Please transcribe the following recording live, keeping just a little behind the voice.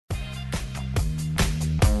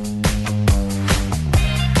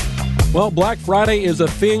Well, Black Friday is a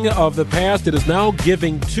thing of the past. It is now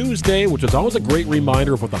Giving Tuesday, which is always a great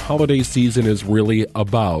reminder of what the holiday season is really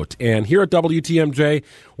about. And here at WTMJ,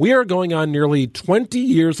 we are going on nearly 20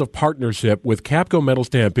 years of partnership with KAPCO Metal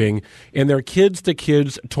Stamping and their Kids to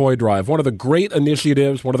Kids Toy Drive. One of the great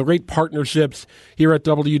initiatives, one of the great partnerships here at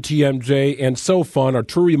WTMJ, and so fun, a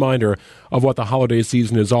true reminder of what the holiday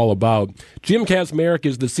season is all about. Jim Kacmarcik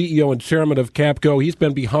is the CEO and chairman of KAPCO. He's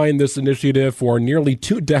been behind this initiative for nearly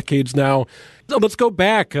 2 decades now. So let's go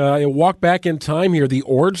back, walk back in time here, the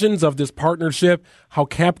origins of this partnership, how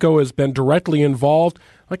KAPCO has been directly involved.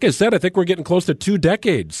 Like I said, I think we're getting close to 2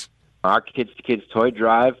 decades. Our Kids to Kids Toy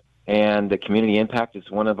Drive and the community impact is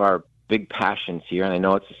one of our big passions here, and I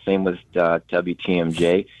know it's the same with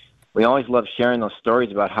WTMJ. We always love sharing those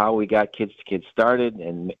stories about how we got Kids to Kids started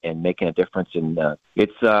and making a difference. And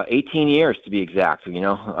it's 18 years to be exact,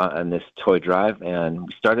 on this toy drive, and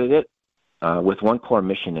we started it with one core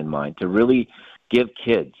mission in mind, to really give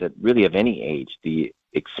kids that really of any age the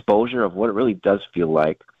exposure of what it really does feel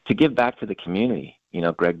like to give back to the community.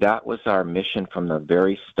 Greg, that was our mission from the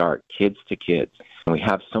very start, Kids to Kids. And we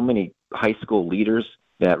have so many high school leaders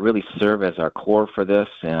that really serve as our core for this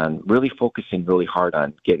and really focusing really hard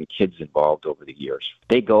on getting kids involved over the years.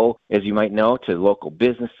 They go, as you might know, to local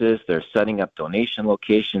businesses. They're setting up donation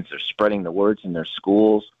locations. They're spreading the words in their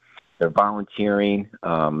schools. They're volunteering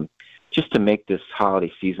just to make this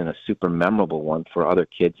holiday season a super memorable one for other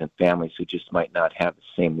kids and families who just might not have the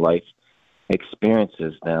same life experience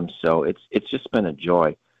as them. So it's just been a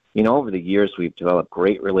joy. Over the years, we've developed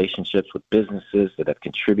great relationships with businesses that have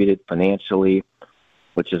contributed financially,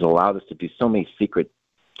 which has allowed us to do so many secret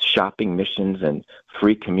shopping missions and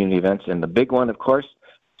free community events. And the big one, of course,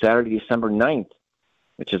 Saturday, December 9th,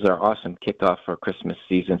 which is our awesome kickoff for Christmas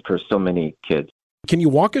season for so many kids. Can you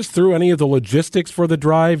walk us through any of the logistics for the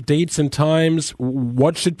drive, dates and times?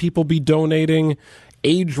 What should people be donating,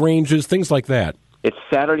 age ranges, things like that? It's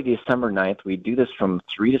Saturday, December 9th. We do this from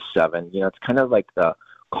 3 to 7. It's kind of like the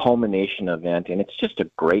culmination event, and it's just a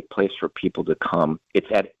great place for people to come.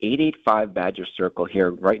 It's at 885 Badger Circle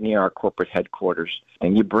here, right near our corporate headquarters.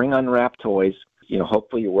 And you bring unwrapped toys.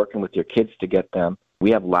 Hopefully you're working with your kids to get them.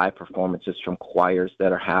 We have live performances from choirs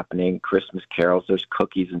that are happening, Christmas carols, there's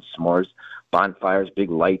cookies and s'mores, bonfires, big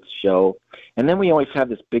lights show. And then we always have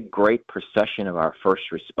this big, great procession of our first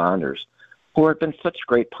responders who have been such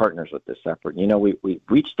great partners with this effort. We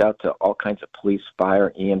reached out to all kinds of police,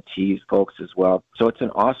 fire, EMTs folks as well. So it's an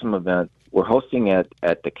awesome event. We're hosting it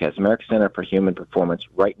at the Kacmarcik Center for Human Performance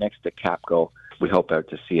right next to KAPCO. We hope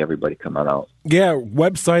to see everybody come on out. Yeah,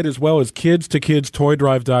 website as well as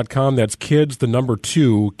kidstoKidstoydrive.com. That's kids, the number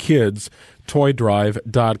 2,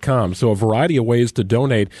 kidstoydrive.com. So a variety of ways to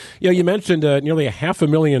donate. You mentioned nearly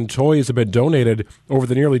 500,000 toys have been donated over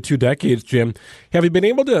the nearly 2 decades, Jim. Have you been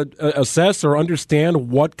able to assess or understand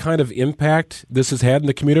what kind of impact this has had in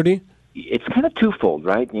the community? It's kind of twofold,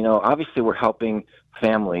 right? Obviously we're helping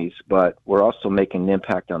families, but we're also making an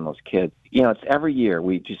impact on those kids. It's every year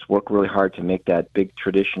we just work really hard to make that big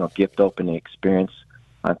traditional gift opening experience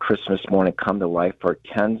on Christmas morning come to life for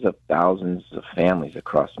tens of thousands of families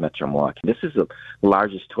across Metro Milwaukee. This is the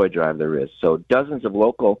largest toy drive there is. So dozens of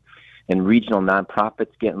local and regional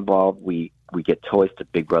nonprofits get involved. We get toys to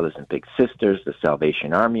Big Brothers and Big Sisters, the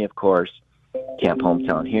Salvation Army, of course, Camp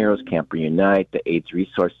Hometown Heroes, Camp Reunite, the AIDS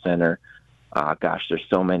Resource Center. There's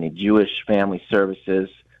so many. Jewish Family Services,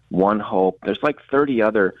 One Hope. There's like 30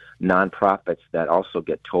 other nonprofits that also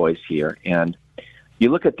get toys here. And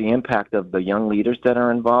you look at the impact of the young leaders that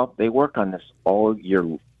are involved, they work on this all year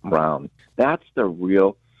round. That's the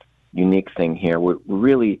real unique thing here. We're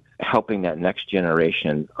really helping that next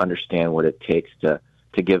generation understand what it takes to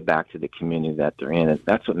give back to the community that they're in. And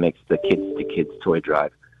that's what makes the Kids to Kids Toy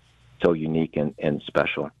Drive so unique and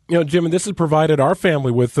special. Jim, and this has provided our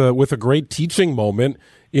family with a great teaching moment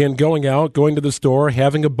in going to the store,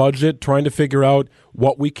 having a budget, trying to figure out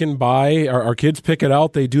what we can buy. Our kids pick it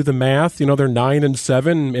out. They do the math. They're 9 and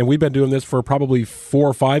 7, and we've been doing this for probably 4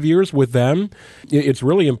 or 5 years with them. It's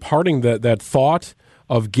really imparting that thought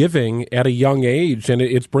of giving at a young age, and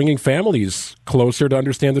it's bringing families closer to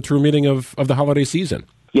understand the true meaning of the holiday season.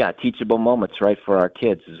 Yeah, teachable moments, right, for our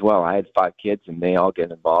kids as well. I had 5 kids, and they all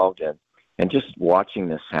get involved, and just watching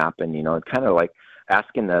this happen, it's kind of like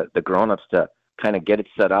asking the grown-ups to kind of get it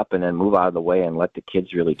set up and then move out of the way and let the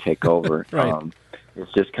kids really take over. Right.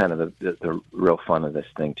 It's just kind of the real fun of this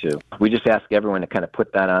thing, too. We just ask everyone to kind of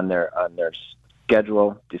put that on their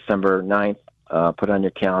schedule, December 9th, put on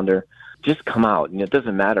your calendar. Just come out. It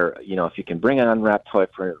doesn't matter, if you can bring an unwrapped toy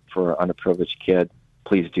for an underprivileged kid,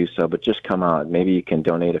 please do so, but just come out. Maybe you can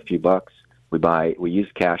donate a few bucks. We use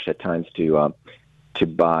cash at times to to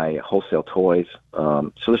buy wholesale toys.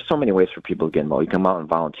 So there's so many ways for people to get involved. You come out and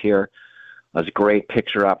volunteer. There's great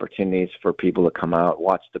picture opportunities for people to come out,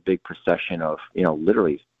 watch the big procession of,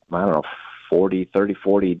 literally,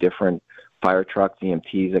 40 different fire trucks,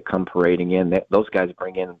 EMTs that come parading in. Those guys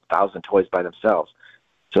bring in 1,000 toys by themselves.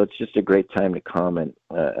 So it's just a great time to come and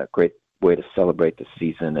a great way to celebrate the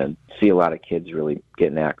season and see a lot of kids really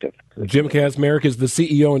getting active. Jim Kacmarcik is the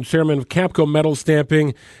CEO and chairman of KAPCO Metal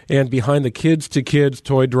Stamping and behind the Kids to Kids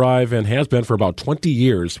toy drive and has been for about 20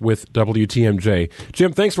 years with WTMJ.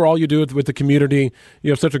 Jim, thanks for all you do with the community.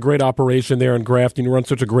 You have such a great operation there in Grafton. You run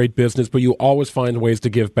such a great business, but you always find ways to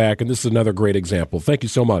give back, and this is another great example. Thank you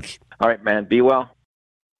so much. All right, man. Be well.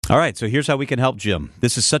 All right, so here's how we can help Jim.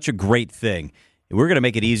 This is such a great thing. We're going to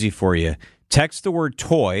make it easy for you. Text the word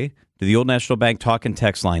toy to the Old National Bank talk and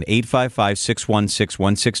text line,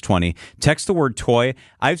 855-616-1620. Text the word toy.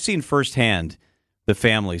 I've seen firsthand the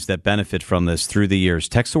families that benefit from this through the years.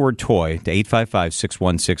 Text the word toy to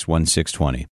 855-616-1620.